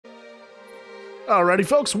Alrighty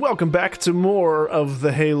folks, welcome back to more of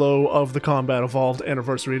the Halo of the Combat Evolved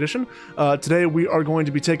Anniversary Edition. Today we are going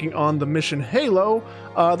to be taking on the mission Halo.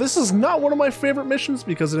 This is not one of my favorite missions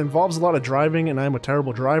because it involves a lot of driving and I'm a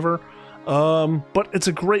terrible driver. But it's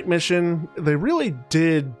a great mission. They really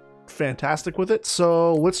did fantastic with it,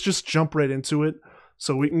 so let's just jump right into it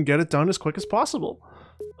so we can get it done as quick as possible.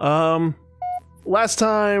 Last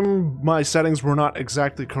time, my settings were not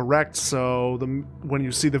exactly correct, so when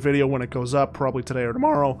you see the video when it goes up, probably today or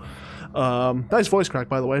tomorrow, nice voice crack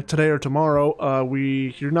by the way, today or tomorrow,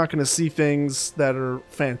 you're not going to see things that are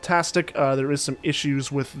fantastic. There is some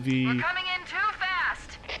issues with the... We're coming in too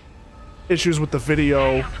fast! Issues with the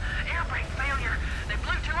video. Air brake failure. They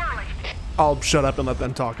blew too early. I'll shut up and let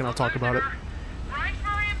them talk, and I'll talk about it. Right for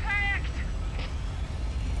impact!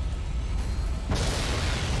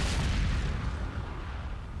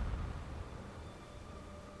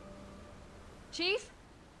 Chief?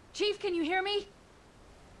 Chief, can you hear me?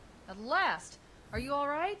 At last. Are you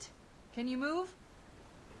alright? Can you move?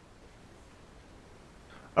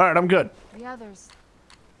 Alright, I'm good. The others.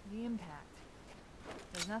 The impact.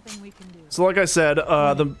 There's nothing we can do. So like I said,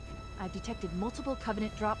 I've detected multiple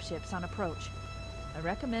Covenant dropships on approach. I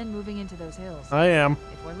recommend moving into those hills. I am.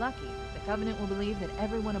 If we're lucky, the Covenant will believe that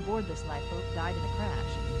everyone aboard this lifeboat died in a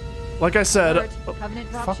crash. Like I said... Alert, Covenant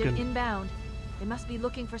dropship fucking... inbound. They must be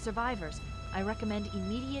looking for survivors. I recommend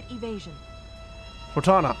immediate evasion.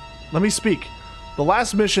 Cortana, let me speak. The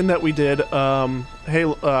last mission that we did,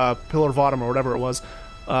 Pillar of Autumn or whatever it was,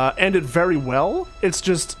 ended very well. It's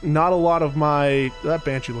just not a lot of my... That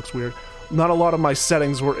Banshee looks weird. Not a lot of my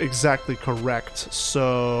settings were exactly correct,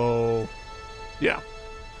 so... Yeah.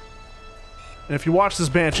 And if you watch this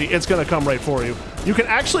Banshee, it's gonna come right for you. You can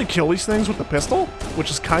actually kill these things with the pistol,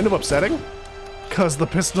 which is kind of upsetting, because the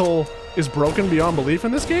pistol is broken beyond belief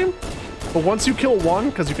in this game. But once you kill one,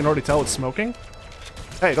 because you can already tell it's smoking...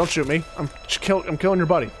 Hey, don't shoot me. I'm killing your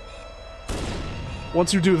buddy.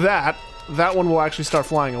 Once you do that, that one will actually start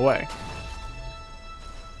flying away.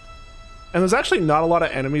 And there's actually not a lot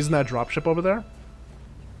of enemies in that dropship over there.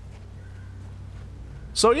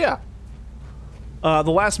 So yeah. The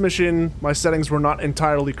last mission, my settings were not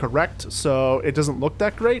entirely correct, so it doesn't look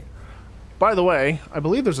that great. By the way, I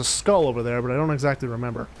believe there's a skull over there, but I don't exactly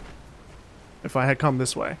remember. If I had come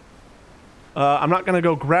this way. I'm not going to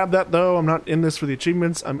go grab that, though. I'm not in this for the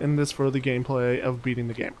achievements. I'm in this for the gameplay of beating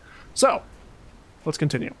the game. So, let's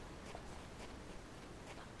continue.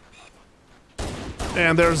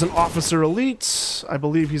 And there's an Officer Elite. I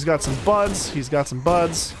believe he's got some buds. He's got some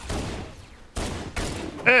buds.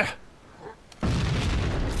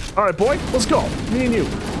 Alright, boy. Let's go. Me and you.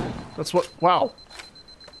 That's what... Wow.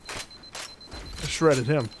 I shredded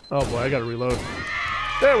him. Oh, boy. I gotta reload.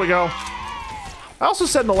 There we go. I also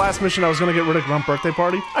said in the last mission I was going to get rid of Grump Birthday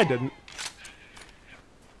Party. I didn't.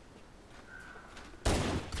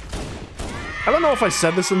 I don't know if I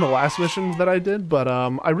said this in the last mission that I did, but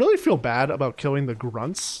I really feel bad about killing the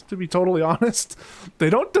grunts, to be totally honest.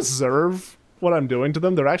 They don't deserve what I'm doing to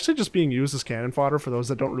them. They're actually just being used as cannon fodder for those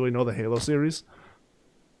that don't really know the Halo series.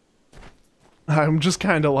 I'm just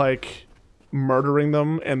kind of like murdering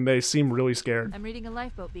them, and they seem really scared. I'm reading a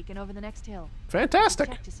lifeboat beacon over the next hill. Fantastic.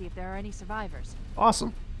 Check to see if there are any survivors.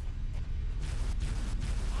 Awesome.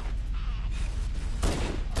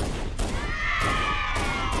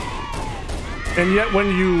 And yet when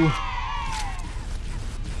you...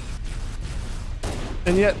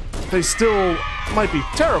 And yet they still might be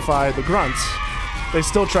terrified, the grunts. They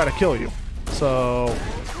still try to kill you. So...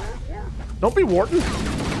 Don't be Wharton.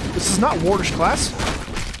 This is not Wartish class.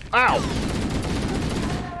 Ow!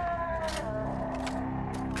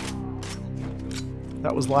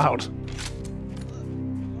 That was loud.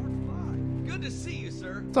 Good to see you,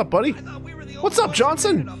 sir. What's up, buddy? What's up,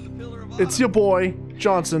 Johnson? It's your boy,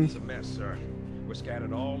 Johnson. It's a mess, sir. We're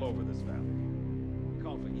scattered all over this valley.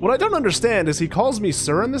 What I don't understand is he calls me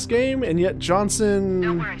sir in this game, and yet Johnson...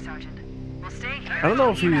 Don't worry, Sergeant. We'll stay here. I don't know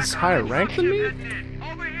if he's higher ranked than me,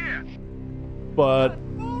 but...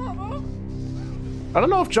 I don't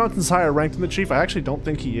know if Johnson's higher ranked than the Chief. I actually don't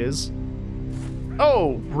think he is.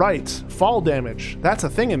 Oh, right. Fall damage. That's a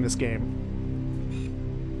thing in this game.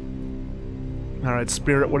 Alright,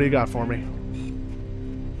 Spirit, what do you got for me?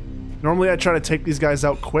 Normally I try to take these guys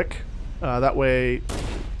out quick. That way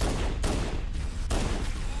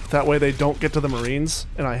they don't get to the Marines,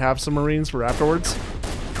 and I have some Marines for afterwards.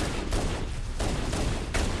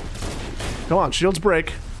 Come on, shields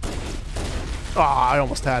break. Ah, I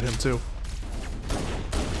almost had him too.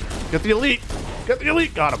 Get the Elite! Get the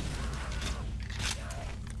Elite! Got him.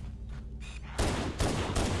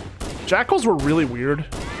 Jackals were really weird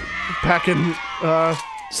back in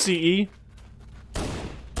CE.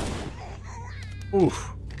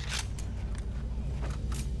 Oof.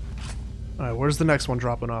 Alright, where's the next one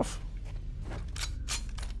dropping off?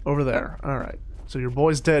 Over there. Alright. So your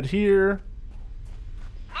boy's dead here.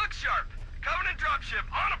 Look sharp! Covenant dropship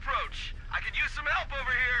on approach! I could use some help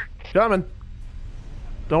over here! Coming.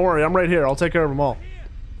 Don't worry, I'm right here. I'll take care of them all.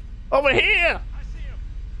 Over here!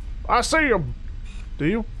 I see him! Do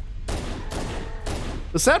you?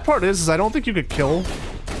 The sad part is I don't think you could kill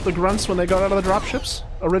the grunts when they got out of the dropships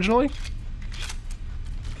originally.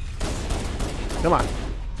 Come on.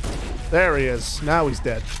 There he is. Now he's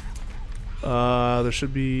dead. There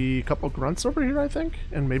should be a couple grunts over here, I think,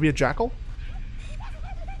 and maybe a jackal.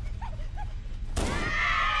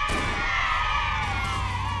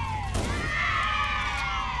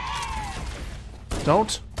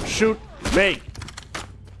 Don't shoot me,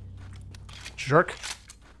 jerk.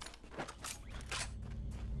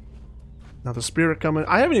 Now the spirit coming.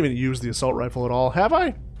 I haven't even used the assault rifle at all, have I?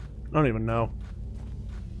 I don't even know.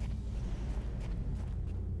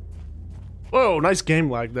 Whoa, nice game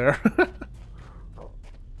lag there.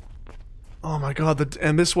 Oh my god,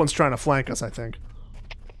 and this one's trying to flank us, I think.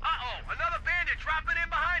 Uh-oh, another bandit dropping in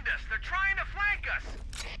behind us. They're trying to flank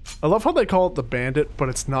us. I love how they call it the bandit, but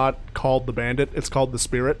it's not called the bandit, it's called the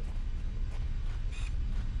spirit.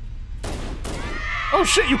 Oh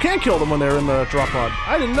shit, you can kill them when they're in the drop pod.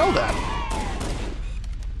 I didn't know that.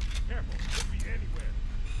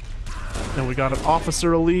 And we got an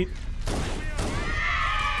officer elite.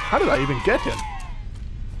 How did I even get him?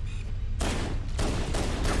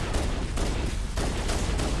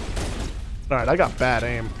 Alright, I got bad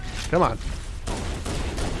aim. Come on.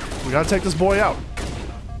 We gotta take this boy out.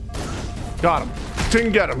 Got him.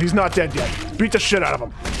 Didn't get him. He's not dead yet. Beat the shit out of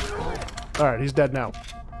him. Alright, he's dead now.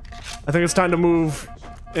 I think it's time to move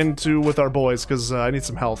into with our boys, because I need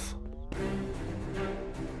some health.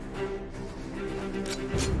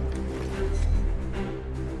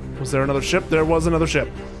 Was there another ship? There was another ship.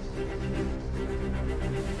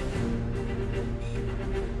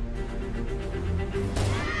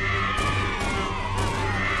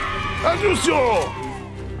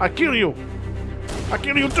 Anucio! I kill you! I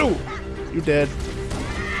kill you too! You dead.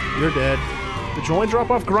 You're dead. Did you only drop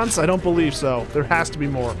off grunts? I don't believe so. There has to be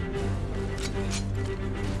more.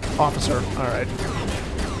 Officer. Alright.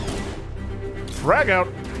 Frag out!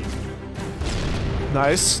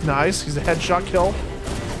 Nice, nice. He's a headshot kill.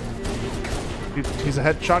 He's a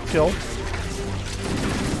headshot kill.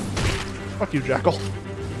 Fuck you, Jackal.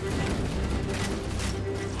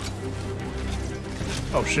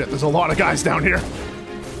 Oh shit, there's a lot of guys down here.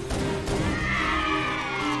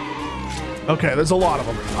 Okay, there's a lot of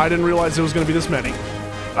them. I didn't realize there was gonna be this many.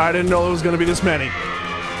 I didn't know there was gonna be this many.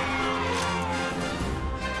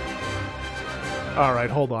 Alright,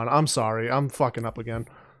 hold on. I'm sorry. I'm fucking up again.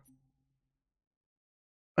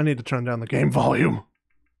 I need to turn down the game volume.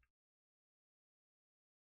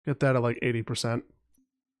 Get that at like 80%.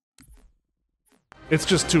 It's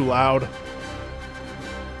just too loud.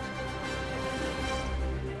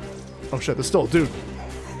 Oh shit, there's still a dude.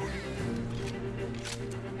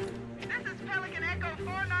 This is Pelican Echo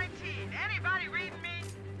 419. Anybody reading me?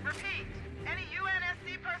 Repeat. Any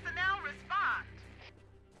UNSC personnel respond.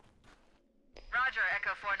 Roger,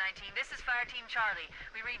 Echo 419. This is Fire Team Charlie.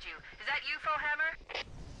 We read you. Is that you, Fohammer?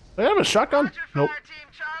 They have a shotgun? Roger, Nope. Fire Team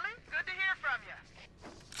Charlie. Good to hear from you.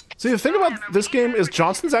 See, the thing about this game is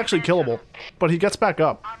Johnson's actually killable, but he gets back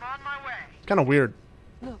up. I'm on my way. Kind of weird.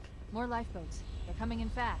 Look, more lifeboats. They're coming in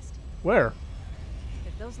fast. Where?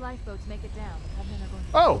 If those lifeboats make it down, the Covenant are going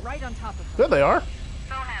to Oh. be right on top of them. There they are.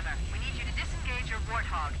 Fohammer, we need you to disengage your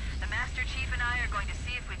Warthog. The Master Chief and I are going to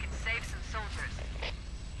see if we can save some soldiers.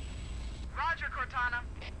 Roger, Cortana.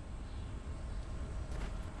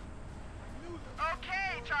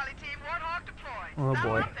 Okay, Charlie Team. Warthog deployed. Oh, Now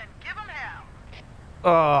boy. up and give 'em hell.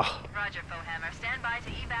 Roger, Fohammer. Stand by to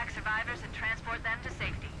evac survivors and transport them to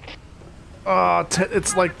safety.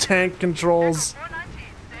 It's like tank controls. Echo 419,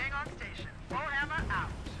 staying on station. Warhammer out.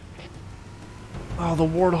 Oh, the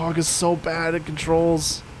Warthog is so bad at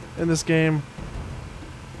controls in this game.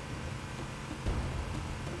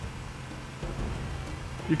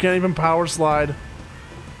 You can't even power slide.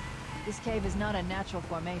 This cave is not a natural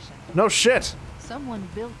formation. No shit. Someone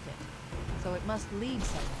built it, so it must lead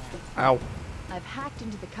somewhere. Ow. I've hacked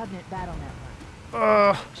into the Covenant battle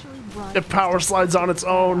network. Actually brought It power slides on its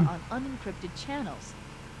own. on unencrypted channels.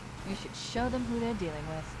 You should show them who they're dealing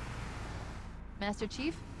with. Master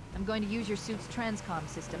Chief, I'm going to use your suit's transcom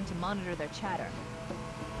system to monitor their chatter.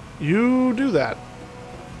 You do that.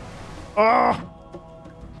 I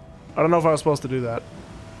don't know if I was supposed to do that.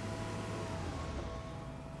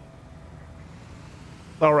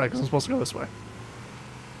 Oh, right, because I'm supposed to go this way.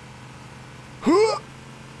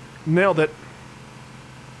 Nailed it.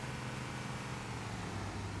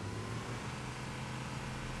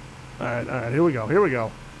 Alright, here we go, here we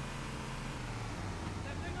go.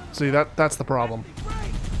 See, that's the problem.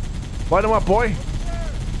 Light them up, boy!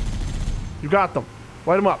 You got them.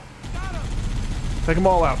 Light them up. Take them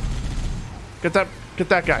all out. Get that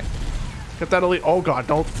guy. Get that elite. Oh god,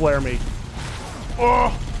 don't flare me.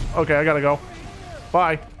 Oh! Okay, I gotta go.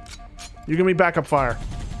 Bye. You give me backup fire.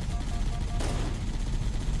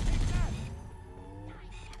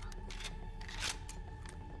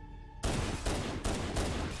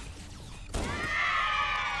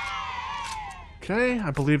 Okay,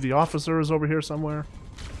 I believe the officer is over here somewhere.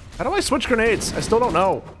 How do I switch grenades? I still don't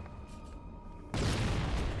know.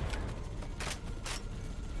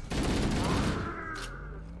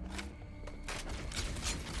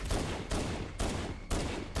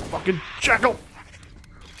 Fucking jackal!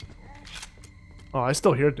 Oh, I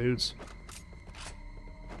still hear dudes.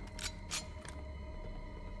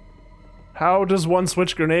 How does one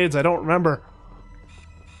switch grenades? I don't remember.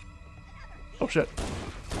 Oh shit.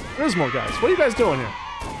 There's more guys. What are you guys doing here?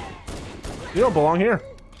 You don't belong here.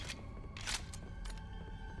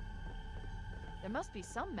 There must be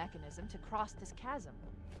some mechanism to cross this chasm.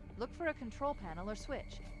 Look for a control panel or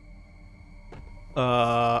switch.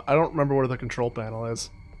 I don't remember where the control panel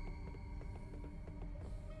is.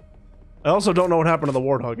 I also don't know what happened to the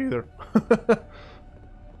Warthog either.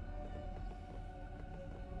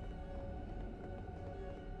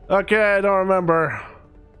 Okay, I don't remember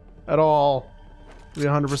at all. To be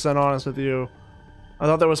 100% honest with you. I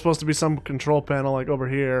thought there was supposed to be some control panel like over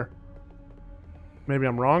here. Maybe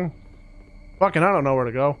I'm wrong? Fucking, I don't know where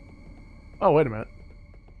to go. Oh, wait a minute.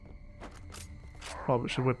 Probably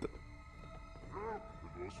should whip it.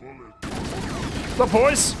 What's up,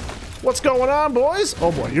 boys? What's going on, boys?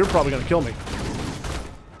 Oh boy, you're probably gonna kill me.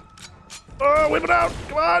 Oh, whip it out!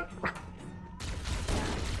 Come on!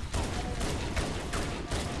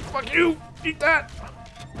 Fuck you! Eat that!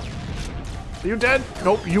 Are you dead?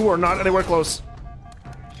 Nope, you are not anywhere close.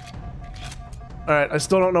 Alright, I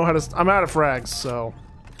still don't know how to... I'm out of frags, so...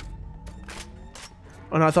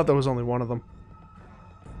 Oh no, I thought there was only one of them.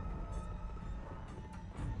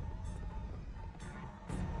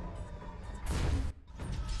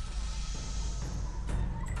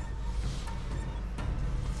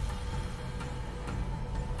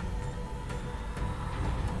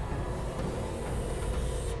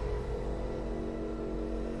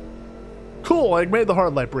 Cool, I made the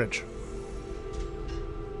hard light bridge.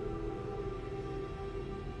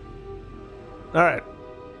 Alright.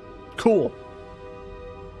 Cool.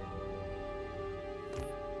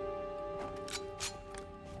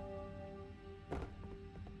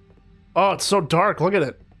 Oh, it's so dark. Look at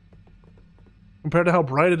it. Compared to how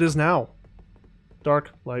bright it is now.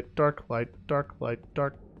 Dark, light, dark, light, dark, light,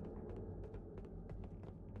 dark.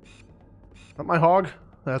 Not my hog.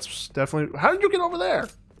 That's definitely... How did you get over there?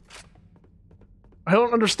 I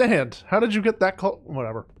don't understand. How did you get that close?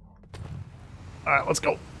 Whatever. Alright, let's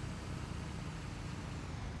go.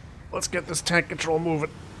 Let's get this tank control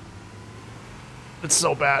moving. It's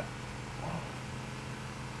so bad.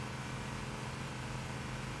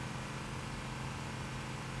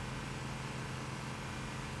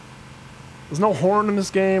 There's no horn in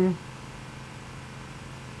this game.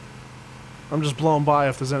 I'm just blowing by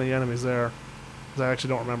if there's any enemies there. Because I actually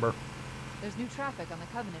don't remember. There's new traffic on the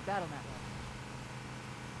Covenant battle network.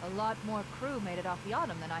 A lot more crew made it off the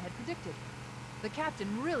Autumn than I had predicted. The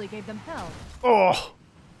captain really gave them hell. Oh!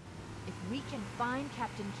 If we can find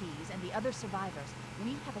Captain Keyes and the other survivors,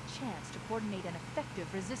 we have a chance to coordinate an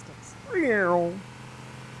effective resistance.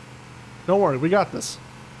 Don't worry, we got this.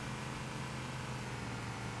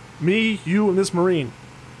 Me, you, and this Marine.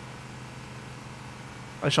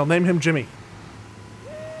 I shall name him Jimmy.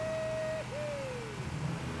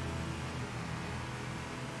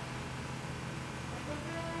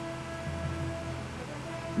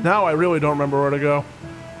 Now I really don't remember where to go.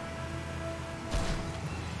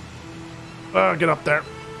 Get up there.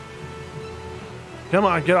 Come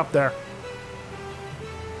on, get up there.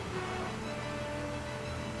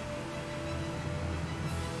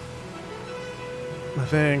 I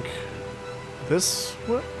think this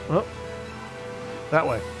way? Oh, that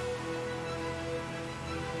way.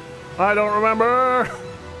 I don't remember.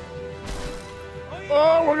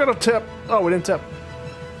 Oh, we're gonna tip. Oh, we didn't tip.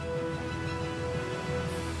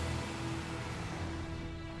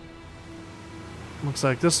 Looks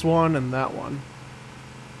like this one and that one.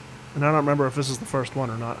 And I don't remember if this is the first one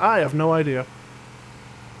or not. I have no idea.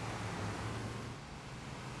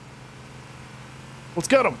 Let's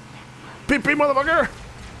get him! PP, motherfucker!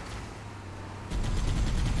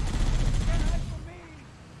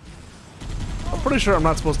 pretty sure I'm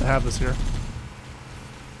not supposed to have this here.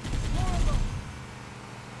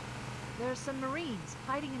 There are some Marines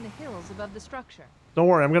hiding in the hills above the structure. Don't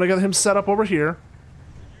worry, I'm gonna get him set up over here.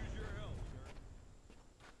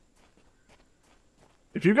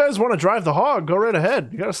 If you guys want to drive the hog, go right ahead.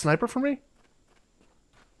 You got a sniper for me?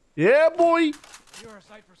 Yeah, boy! You're a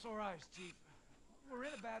sight for sore eyes, Chief. We're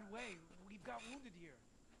in a bad way. We've got wounded here.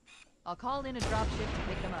 I'll call in a dropship to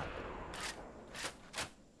pick them up.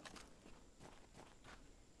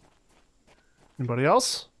 Anybody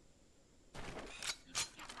else?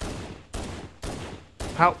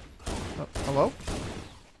 How? Hello?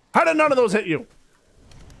 How did none of those hit you?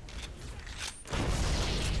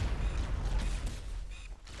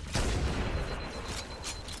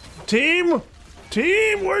 Team?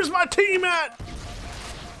 Team? Where's my team at?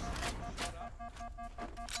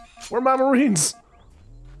 Where are my Marines?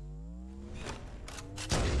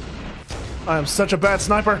 I am such a bad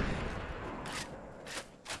sniper.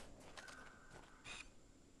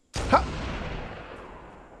 Ha!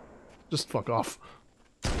 Just fuck off.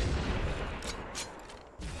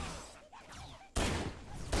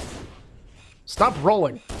 Stop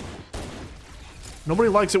rolling. Nobody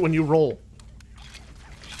likes it when you roll.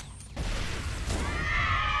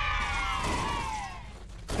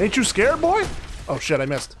 Ain't you scared, boy? Oh shit, I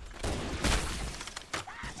missed.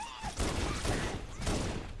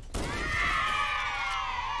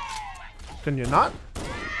 Can you not?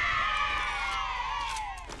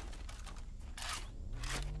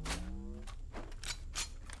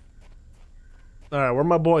 Alright, where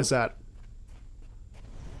my boys at?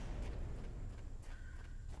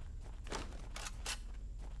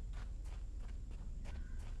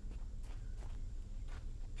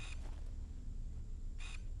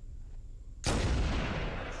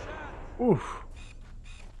 Oof.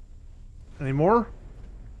 Any more?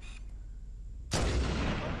 Don't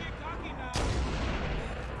get cocky now.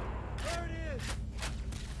 There it is.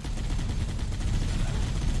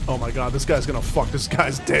 Oh my god, this guy's gonna fuck this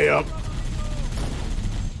guy's day up.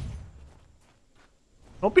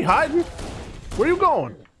 Don't be hiding. Where are you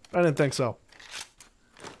going? I didn't think so.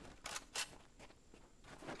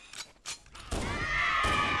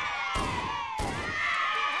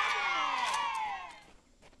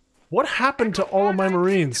 What happened to all of my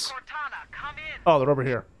Marines? Cortana, come in. Oh, they're over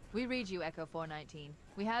here. We read you, Echo 419.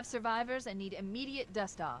 We have survivors and need immediate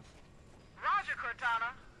dust-off. Roger,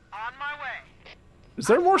 Cortana. On my way. Is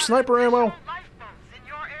there more sniper ammo? Lifeboats in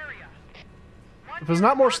your area. One If there's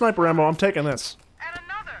not more sniper ammo, I'm taking this. and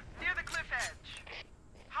another near the cliff edge.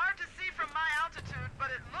 Hard to see from my altitude,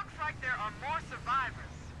 but it looks like there are more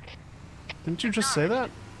survivors. Didn't you just say that?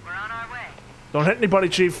 We're on our way. Don't hit anybody,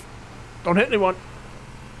 Chief. Don't hit anyone.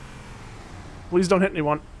 Please don't hit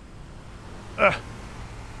anyone. Ugh.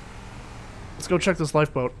 Let's go check this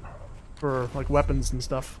lifeboat for, like, weapons and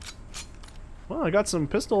stuff. Well, I got some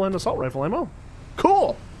pistol and assault rifle ammo.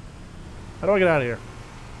 Cool! How do I get out of here?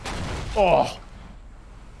 Oh!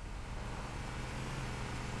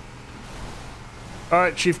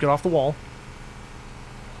 Alright, Chief, get off the wall.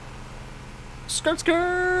 Skirt,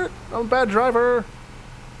 skirt! I'm a bad driver.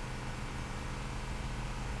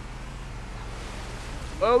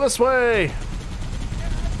 Oh, this way!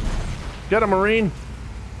 Get a Marine.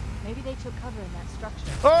 Maybe they took cover in that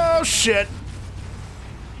structure. Oh, shit!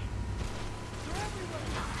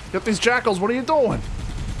 Get these jackals, what are you doing?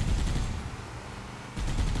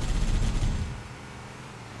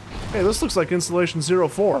 Hey, this looks like Installation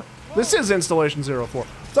 04. This is Installation 04.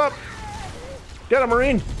 What's up? Get a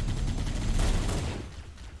Marine.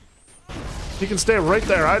 He can stay right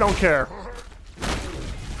there, I don't care.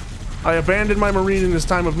 I abandoned my Marine in this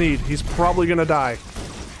time of need. He's probably gonna die.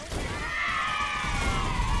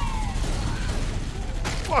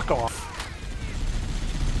 Fuck off.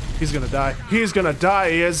 He's gonna die. He's gonna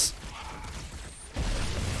die, he is.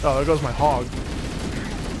 Oh, there goes my hog.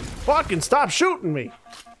 Fucking stop shooting me.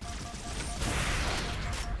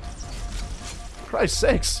 Christ's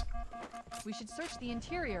sakes. We should search the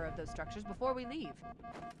interior of those structures before we leave.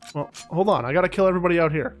 Well, hold on. I gotta kill everybody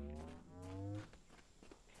out here.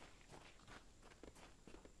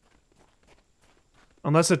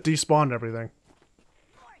 Unless it despawned everything.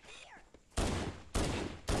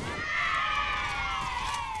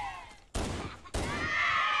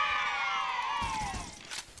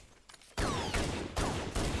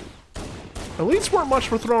 Elites weren't much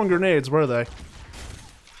for throwing grenades, were they?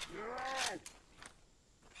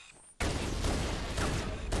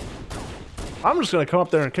 I'm just gonna come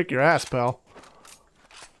up there and kick your ass, pal.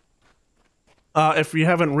 If you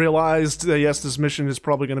haven't realized, yes, this mission is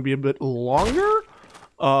probably gonna be a bit longer.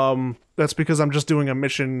 That's because I'm just doing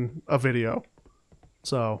a video.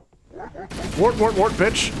 So, Wart,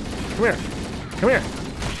 bitch. Come here. Come here.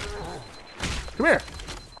 Come here.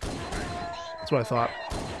 That's what I thought.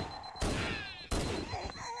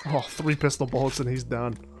 Oh, 3 pistol bullets and he's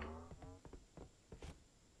done.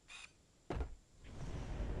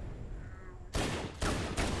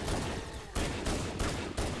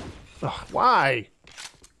 Ugh, why?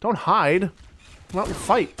 Don't hide. Come out and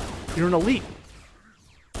fight. You're an elite.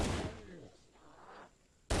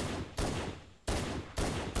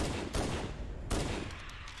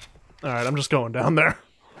 Alright, I'm just going down there.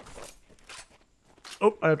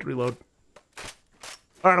 Oh, I have to reload.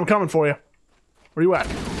 Alright, I'm coming for you. Where you at?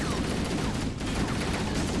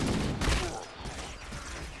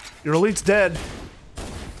 Your elite's dead.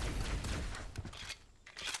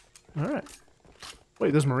 Alright.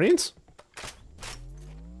 Wait, there's Marines?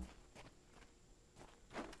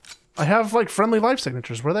 I have, like, friendly life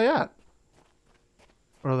signatures. Where are they at?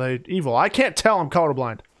 Or are they evil? I can't tell. I'm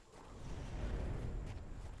colorblind.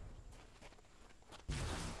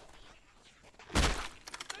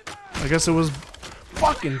 I guess it was...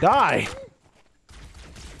 Fucking die!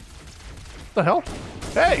 What the hell?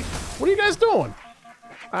 Hey! What are you guys doing?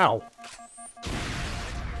 Ow.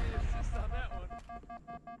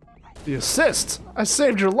 The assist? I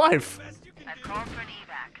saved your life! I've called for an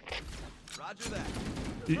evac. Roger that.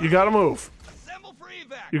 You gotta move. Assemble for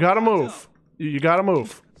evac. You gotta move. You gotta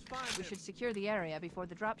move. We should secure the area before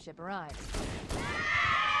the dropship arrives.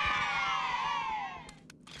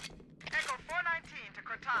 Echo 419 to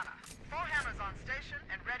Cortana. Foehammer's on station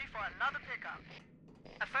and ready for another pickup.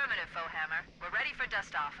 Affirmative, Foehammer. We're ready for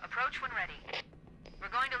dust-off. Approach when ready. We're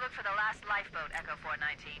going to look for the last lifeboat, Echo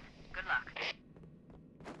 419. Good luck.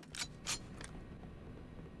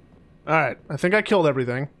 Alright, I think I killed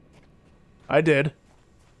everything. I did.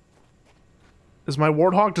 Is my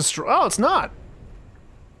Warthog destroyed? Oh, it's not!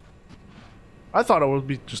 I thought it would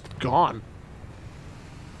be just gone.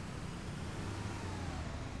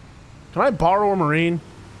 Can I borrow a Marine?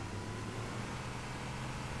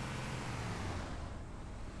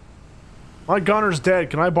 My gunner's dead.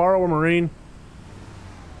 Can I borrow a Marine?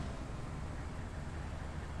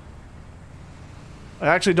 I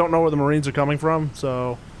actually don't know where the Marines are coming from,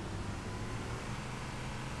 so...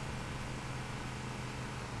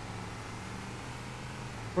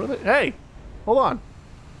 Where are they? Hey! Hold on.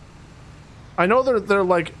 I know they're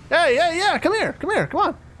like, hey, yeah, come here, come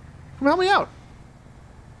on. Come help me out.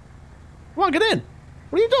 Come on, get in.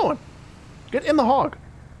 What are you doing? Get in the hog.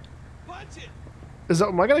 Punch it.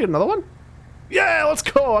 Am I gonna get another one? Yeah, let's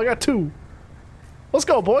go. I got 2. Let's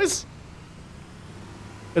go, boys.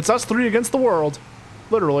 It's us 3 against the world.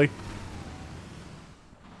 Literally.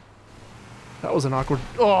 That was an awkward...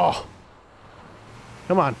 Oh!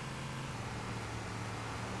 Come on.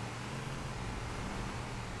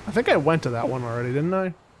 I think I went to that one already, didn't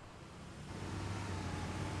I?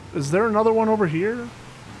 Is there another one over here?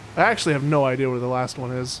 I actually have no idea where the last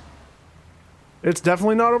one is. It's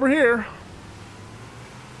definitely not over here.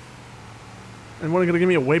 Anyone gonna give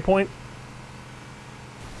me a waypoint?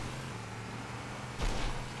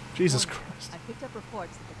 Jesus Christ. I picked up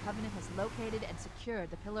reports that the Covenant has located and secured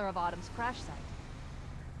the Pillar of Autumn's crash site.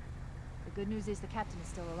 The good news is the captain is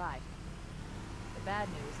still alive. The bad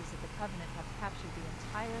news is that the Covenant have captured the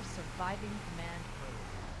entire surviving command crew.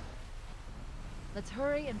 Let's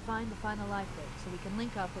hurry and find the final lifeboat so we can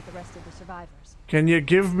link up with the rest of the survivors. Can you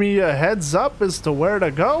give me a heads up as to where to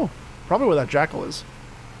go? Probably where that jackal is.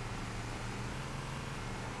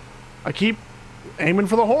 I keep aiming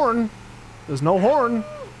for the horn. There's no horn.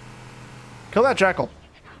 Kill that jackal.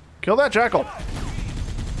 Kill that jackal.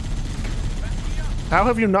 How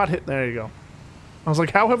have you not hit... There you go. I was like,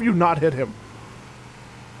 how have you not hit him?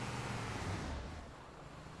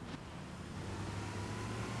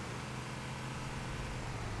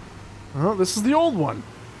 Oh, this is the old one.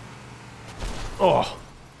 Oh.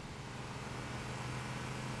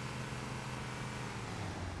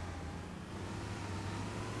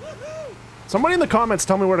 Somebody in the comments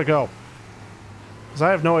tell me where to go. Because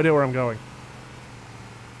I have no idea where I'm going.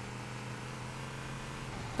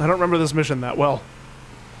 I don't remember this mission that well.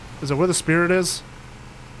 Is it where the spirit is?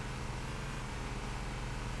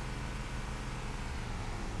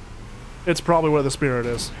 It's probably where the spirit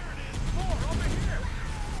is.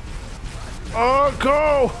 Oh,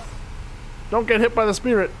 go! Don't get hit by the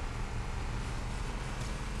spirit.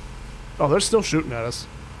 Oh, they're still shooting at us.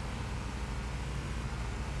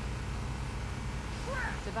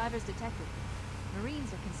 Survivors detected.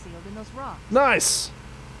 Marines are concealed in those rocks. Nice!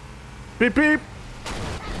 Beep beep!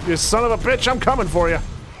 You son of a bitch, I'm coming for you.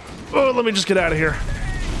 Oh, let me just get out of here.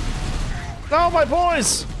 Oh, my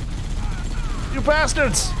boys! You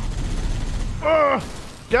bastards! Ugh!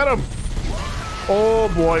 Get him!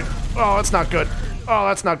 Oh boy. Oh, that's not good. Oh,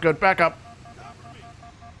 that's not good. Back up.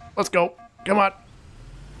 Let's go. Come on.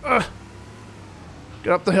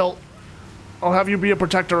 Get up the hill. I'll have you be a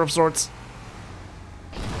protector of sorts.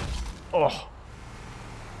 Oh.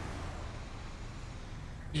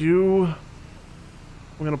 I'm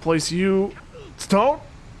gonna place you... Stone?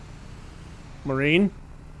 Marine?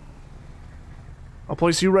 I'll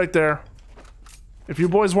place you right there. If you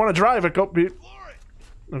boys want to drive it, go be...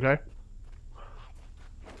 Okay.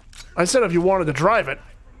 I said if you wanted to drive it.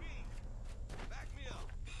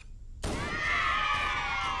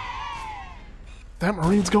 That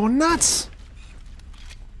Marine's going nuts!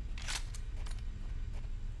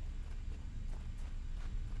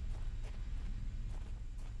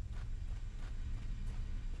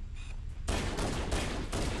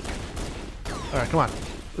 Alright, come on.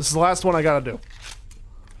 This is the last one I gotta do.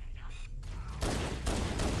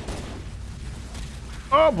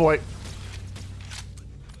 Oh boy.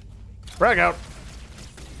 Frag out.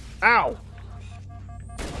 Ow.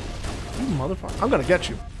 You motherfucker. I'm gonna get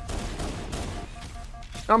you.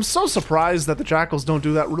 I'm so surprised that the jackals don't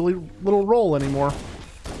do that really little roll anymore.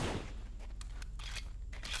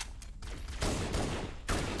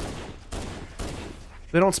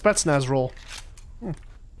 They don't Spetsnaz roll.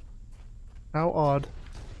 How odd.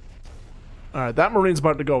 Alright, that Marine's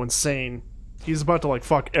about to go insane. He's about to, like,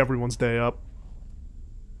 fuck everyone's day up.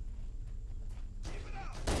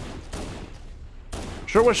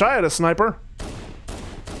 Sure wish I had a sniper.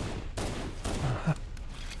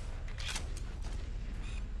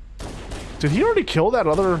 Did he already kill that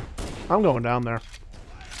other... I'm going down there.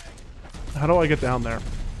 How do I get down there?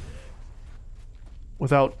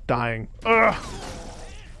 Without dying. Ugh!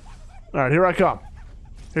 Alright, here I come.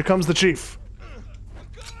 Here comes the chief.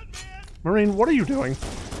 Marine, what are you doing?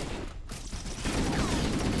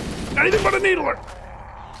 Anything but a needler!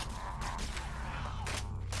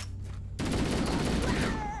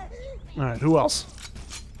 Alright, who else?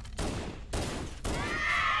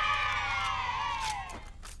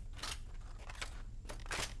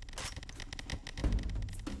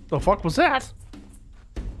 The fuck was that?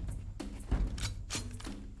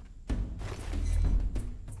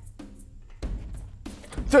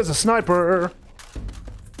 There's a sniper!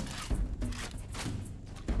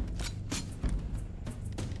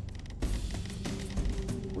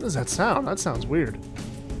 What does that sound? That sounds weird.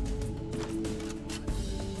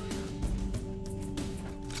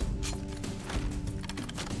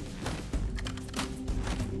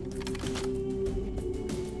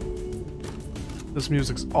 This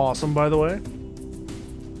music's awesome, by the way.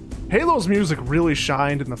 Halo's music really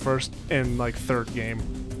shined in the first and, like, third game.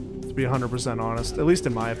 To be 100% honest. At least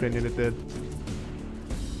in my opinion, it did.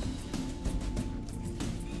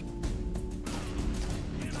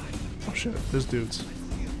 Oh shit, there's dudes.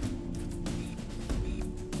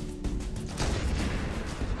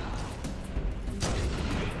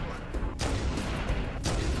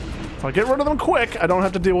 If I get rid of them quick, I don't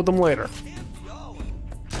have to deal with them later.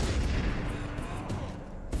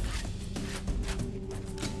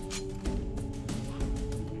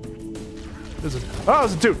 Oh,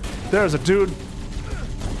 there's a dude. There's a dude.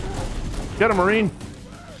 Get him, Marine.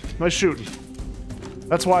 Nice shooting.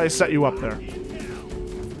 That's why I set you up there.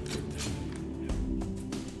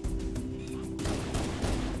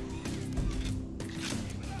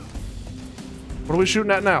 What are we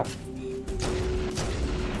shooting at now?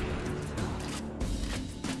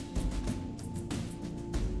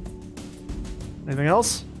 Anything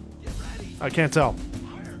else? I can't tell.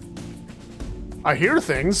 I hear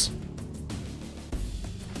things.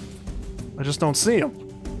 I just don't see him.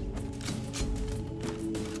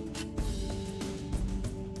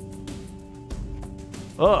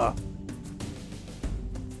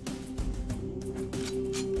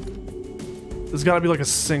 There's gotta be like a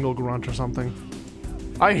single grunt or something.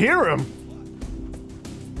 I hear him!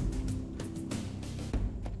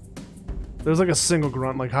 There's like a single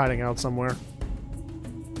grunt like hiding out somewhere.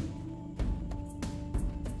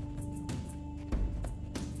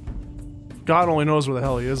 God only knows where the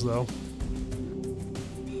hell he is, though.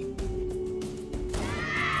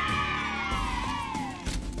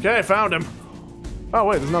 Okay, I found him. Oh,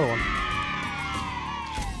 wait, there's another one.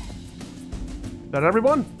 Is that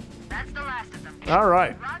everyone? That's the last of them.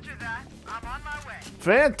 Alright. Roger that. I'm on my way.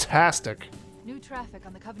 Fantastic. New traffic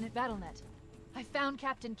on the Covenant BattleNet. I found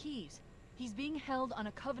Captain Keyes. He's being held on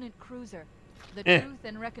a Covenant cruiser. The Truth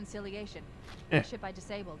and Reconciliation. The ship I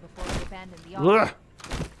disabled before we abandoned the Ark.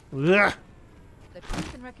 The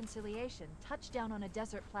Truth and Reconciliation touched down on a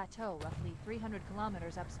desert plateau roughly 300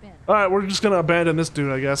 kilometers upspin. Alright, we're just gonna abandon this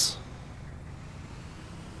dude, I guess.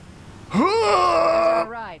 Our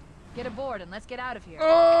ride Get aboard and let's get out of here.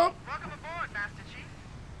 Oh! Welcome aboard, Master Chief.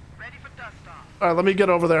 Ready for dust off. All right, let me get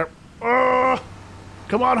over there.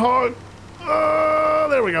 Come on, Hog.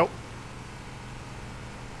 There we go.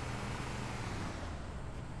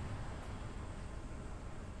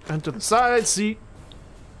 Enter the side seat.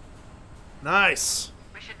 Nice.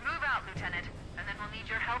 We should move out, Lieutenant, and then we'll need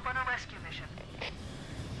your help on a rescue mission.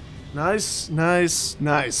 Nice, nice,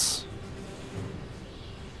 nice.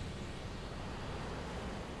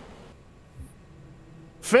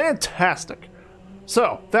 Fantastic.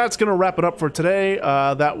 So, that's going to wrap it up for today.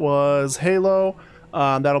 That was Halo.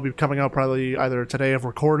 That'll be coming out probably either today of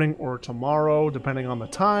recording or tomorrow, depending on the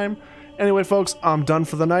time. Anyway, folks, I'm done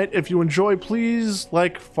for the night. If you enjoy, please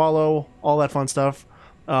like, follow, all that fun stuff.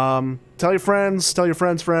 Tell your friends,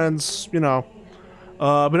 friends, you know.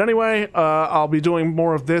 But anyway, I'll be doing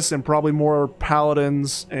more of this and probably more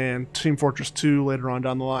Paladins and Team Fortress 2 later on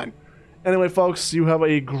down the line. Anyway, folks, you have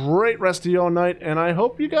a great rest of your night, and I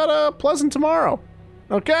hope you got a pleasant tomorrow.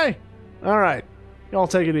 Okay? Alright. Y'all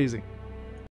take it easy.